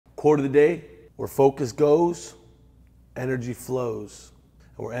Quote of the day, where focus goes, energy flows.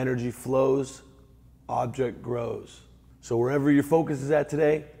 And where energy flows, object grows. So wherever your focus is at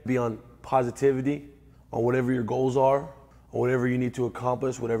today, be on positivity, on whatever your goals are, on whatever you need to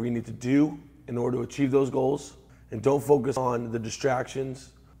accomplish, whatever you need to do in order to achieve those goals. And don't focus on the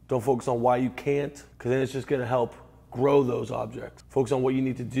distractions. Don't focus on why you can't, because then it's just gonna help grow those objects. Focus on what you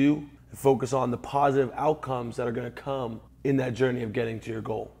need to do, and focus on the positive outcomes that are gonna come in that journey of getting to your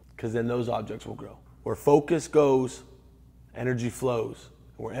goal, because then those objects will grow. Where focus goes, energy flows.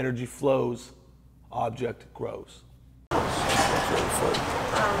 And where energy flows, object grows. That's really fun.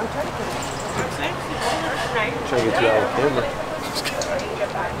 I'm trying to get you out of camera.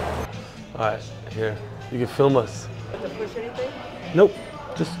 Alright, here. You can film us. to push anything? Nope.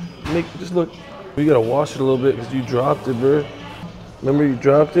 Just look. We gotta wash it a little bit because you dropped it, bro. Remember you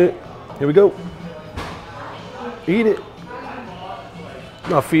dropped it? Here we go. Eat it. I'm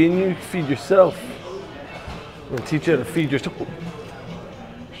not feeding you, feed yourself. I'm gonna teach you how to feed yourself.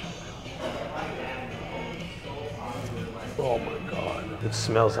 Oh my God. It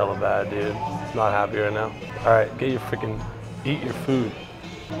smells hella bad, dude. Not happy right now. All right, get your freaking, eat your food.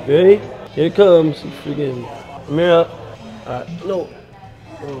 Ready? Here it comes. Freaking, come here up. All right, no.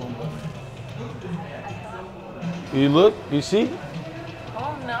 Oh my. You look, you see?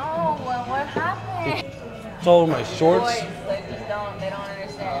 Oh no, what happened? It's all over my shorts. Boys, they just don't, they don't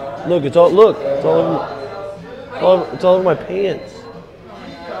understand. Look, it's all over, it's all over my pants.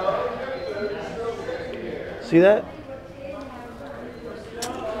 See that?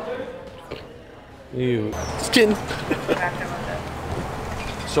 You. Just kidding.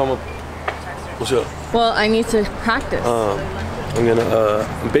 So what's up? Well, I need to practice.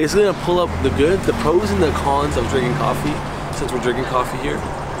 I'm basically gonna pull up the pros and the cons of drinking coffee, since we're drinking coffee here.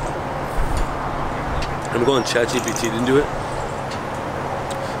 I'm going ChatGPT to do it.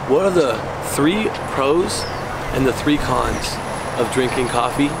 What are the 3 pros and the 3 cons of drinking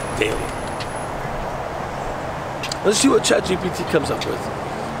coffee daily? Let's see what ChatGPT comes up with.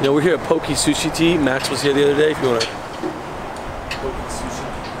 You know, we're here at Poke Sushi Tea. Max was here the other day. If you want to. Poke Sushi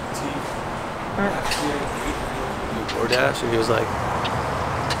Tea. Max here. DoorDash, and he was like,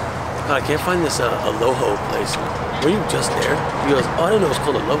 God, I can't find this Aloho place. Were you just there? He goes, oh, I didn't know it was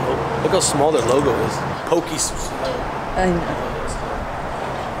called Aloho. Look how small their logo is. Poke Sushi. I know.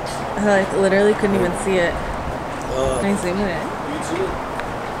 I literally couldn't even see it. Can I zoom in? You can see it?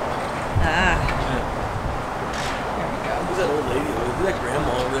 Ah. Yeah. There we go. Who's that old lady? Who's that grandma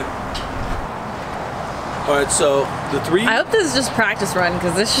over there? Alright, so the 3. I hope this is just practice run,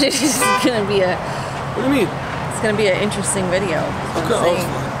 because this shit is gonna be What do you mean? it's gonna be an interesting video. Okay,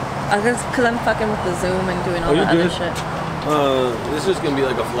 because I'm fucking with the Zoom and doing all that other shit. This is gonna be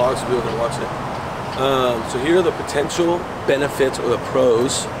like a vlog so people can watch it. So here are the potential benefits or the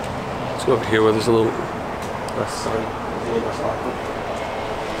pros. Let's go over here where there's a little less sun.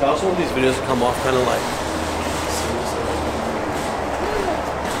 I also want these videos to come off kind of like.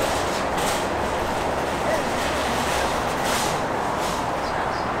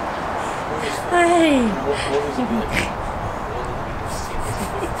 Hey. And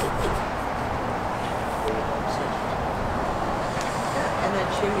then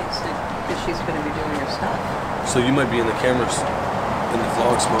she needs to, because she's going to be doing her stuff. So you might be in the cameras, in the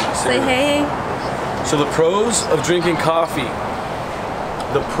vlogs mode. Say hey. So the pros of drinking coffee.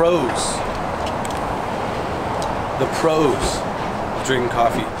 The pros of drinking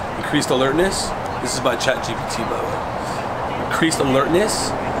coffee. Increased alertness. This is by ChatGPT, by the way. Increased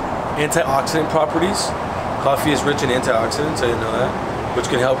alertness. Antioxidant properties. Coffee is rich in antioxidants, I didn't know that, which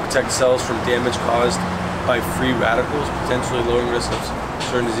can help protect cells from damage caused by free radicals, potentially lowering risk of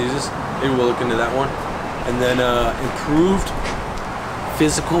certain diseases. Maybe we'll look into that one. And then improved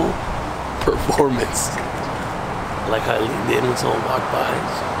physical performance. Like I leaned in when someone walked by.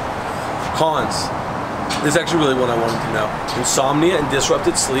 Cons. This is actually really what I wanted to know. Insomnia and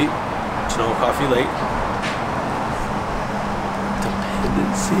disrupted sleep. So no coffee late.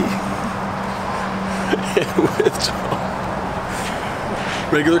 Dependency. And withdrawal.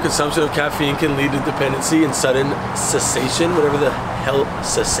 Regular consumption of caffeine can lead to dependency and sudden cessation, whatever the hell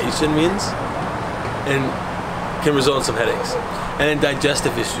cessation means, and can result in some headaches. And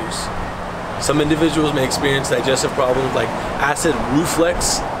digestive issues. Some individuals may experience digestive problems like acid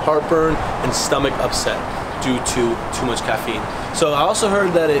reflux, heartburn, and stomach upset due to too much caffeine. So I also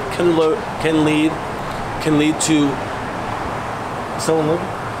heard that it can lead to someone look.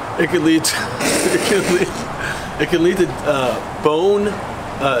 It can lead to bone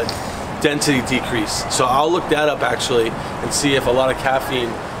density decrease. So I'll look that up actually and see if a lot of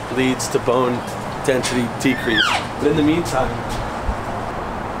caffeine leads to bone density decrease. But in the meantime,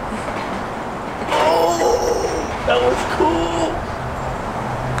 That was cool.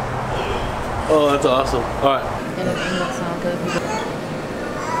 Oh, that's awesome. All right.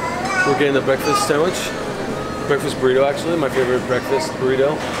 We're getting the breakfast sandwich. Breakfast burrito, actually. My favorite breakfast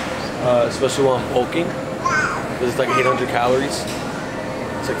burrito. Especially while I'm bulking. Because it's like 800 calories.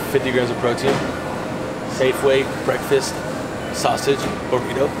 It's like 50 grams of protein. Safeway breakfast sausage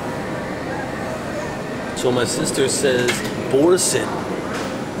burrito. So my sister says Borson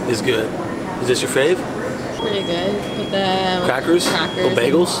is good. Is this your fave? Pretty good. Put the crackers or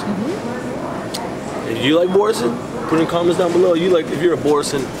bagels. And do you like Borson? Put in comments down below. You like, if you're a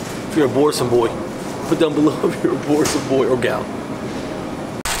Borson boy. Put down below if you're a Borson boy or gal.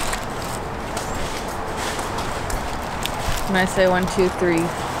 When I say 1, 2, 3,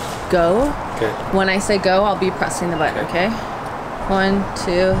 go. Okay. When I say go, I'll be pressing the button, okay? 1,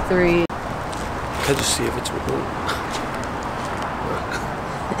 2, 3. Can I just see if it's recording?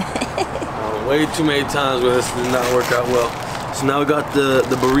 Way too many times where this did not work out well. So now we got the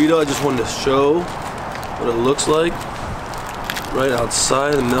burrito. I just wanted to show what it looks like. Right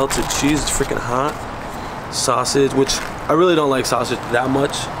outside, the melted cheese. It's freaking hot. Sausage, which I really don't like sausage that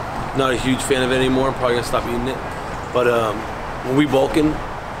much. Not a huge fan of it anymore. I'm probably gonna stop eating it. But when we bulking,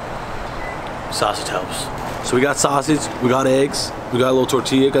 sausage helps. So we got sausage, we got eggs, we got a little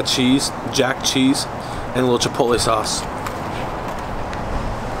tortilla, got cheese, jack cheese, and a little chipotle sauce.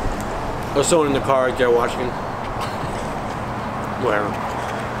 There's someone in the car right there watching. Whatever.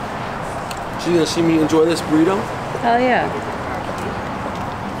 She's gonna see me enjoy this burrito? Hell yeah.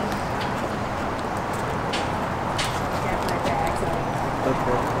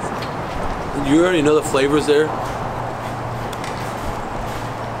 Okay. You already know the flavors there.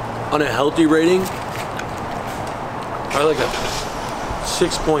 On a healthy rating, probably like a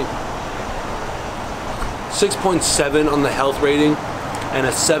 6.7 on the health rating, and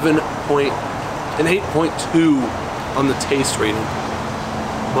an 8.2 on the taste rating.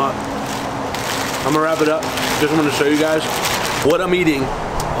 But I'm gonna wrap it up. Just wanted to show you guys what I'm eating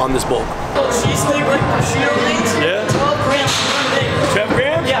on this bulk. Cheesesteak with prosciutto wings. Yeah. 12 grams per day. 12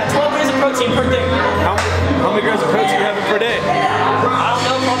 grams? Yeah, 12 grams of protein per day. How many grams of protein you having per day? I don't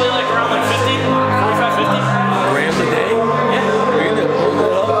know, probably like around like 50, 45, 50. Grams a day? Yeah. You're gonna bump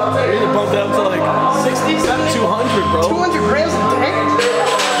that up? You're gonna bump that up to like 60, 70. 200, bro. 200 grams a day?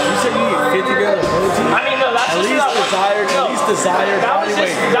 You said you eat 50 grams of protein? I mean, no, that's at just least desired body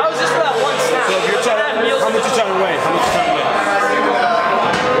weight. That was just for that one snack. So if you're trying to, how much you trying to weigh? How much you trying to weigh?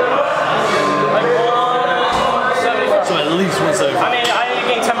 Like 175. So at least 175. I mean, I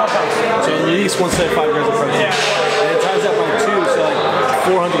gained 10 more pounds. So at least 175 grams of protein. Yeah. And then times that by 2, so like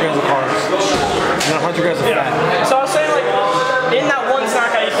 400 grams of carbs. And then 100 grams of fat. So I was saying like, in that one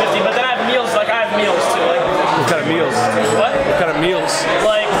snack I eat 50, but then I have meals too. Like, What kind of meals? what? What kind of meals?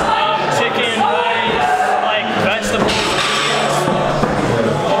 Like chicken, rice, like vegetables.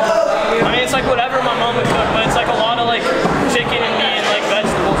 I mean, it's like whatever my mom would cook, but it's like a lot of like chicken and meat and like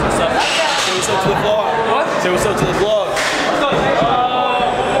vegetables and stuff. Say what's up to the vlog. What? Say what's up to the vlog.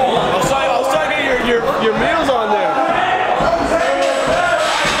 I'll start getting your meals on there.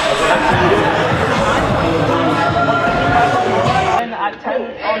 And at 10,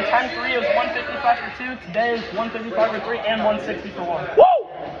 on 10-3 it was 155 for 2. Today is 155 for 3 and 160 for 1. Woo!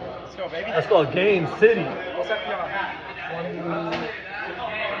 Let's go, baby. That's called Game City. What's that for?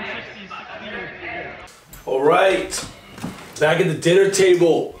 160, 60. All right, back at the dinner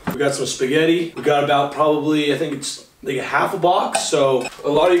table. We got some spaghetti. We got about probably, I think it's like a half a box. So a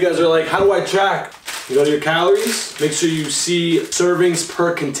lot of you guys are like, how do I track? You go to your calories, make sure you see servings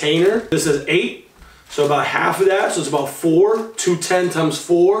per container. This is 8, so about half of that, so it's about 4. 210 times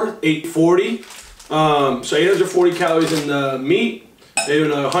 4, 840. So 840 calories in the meat, maybe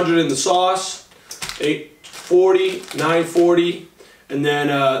another 100 in the sauce, 840, 940, and then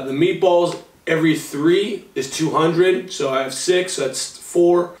the meatballs, every 3 is 200, so I have 6, so that's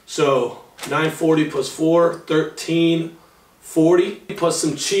 4. So 940 plus 4, 1340, plus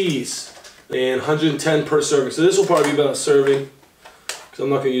some cheese, and 110 per serving. So this will probably be about a serving, because I'm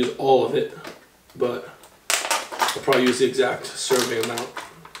not going to use all of it, but I'll probably use the exact serving amount.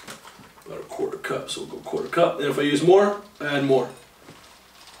 About a quarter cup, so we'll go quarter cup. And if I use more, I add more.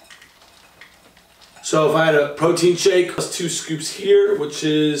 So if I had a protein shake, plus 2 scoops here, which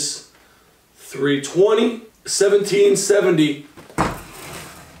is 320, 1770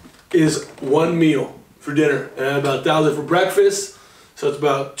 is 1 meal for dinner, and I had about 1,000 for breakfast, so it's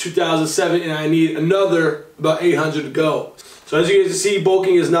about 2,007, and I need another about 800 to go. So as you guys see,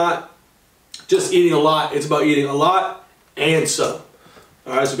 bulking is not just eating a lot, it's about eating a lot and some.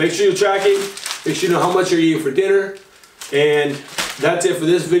 Alright, so make sure you're tracking, make sure you know how much you're eating for dinner, and that's it for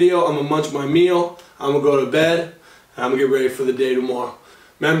this video. I'm gonna munch my meal, I'm gonna go to bed. I'm gonna get ready for the day tomorrow.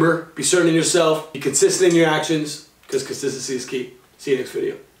 Remember, be certain in yourself, be consistent in your actions, because consistency is key. See you next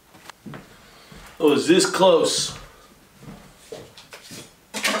video. I was this close.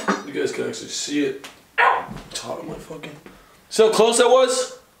 You guys can actually see it. It's hot on my fucking. See how close I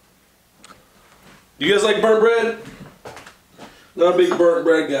was? You guys like burnt bread? Not a big burnt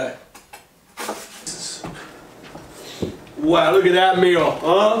bread guy. Wow, look at that meal,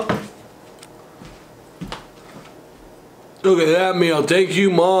 huh? Look at that meal. Thank you,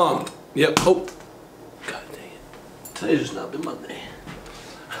 Mom. Yep. Oh. God dang it. Today's just not been Monday.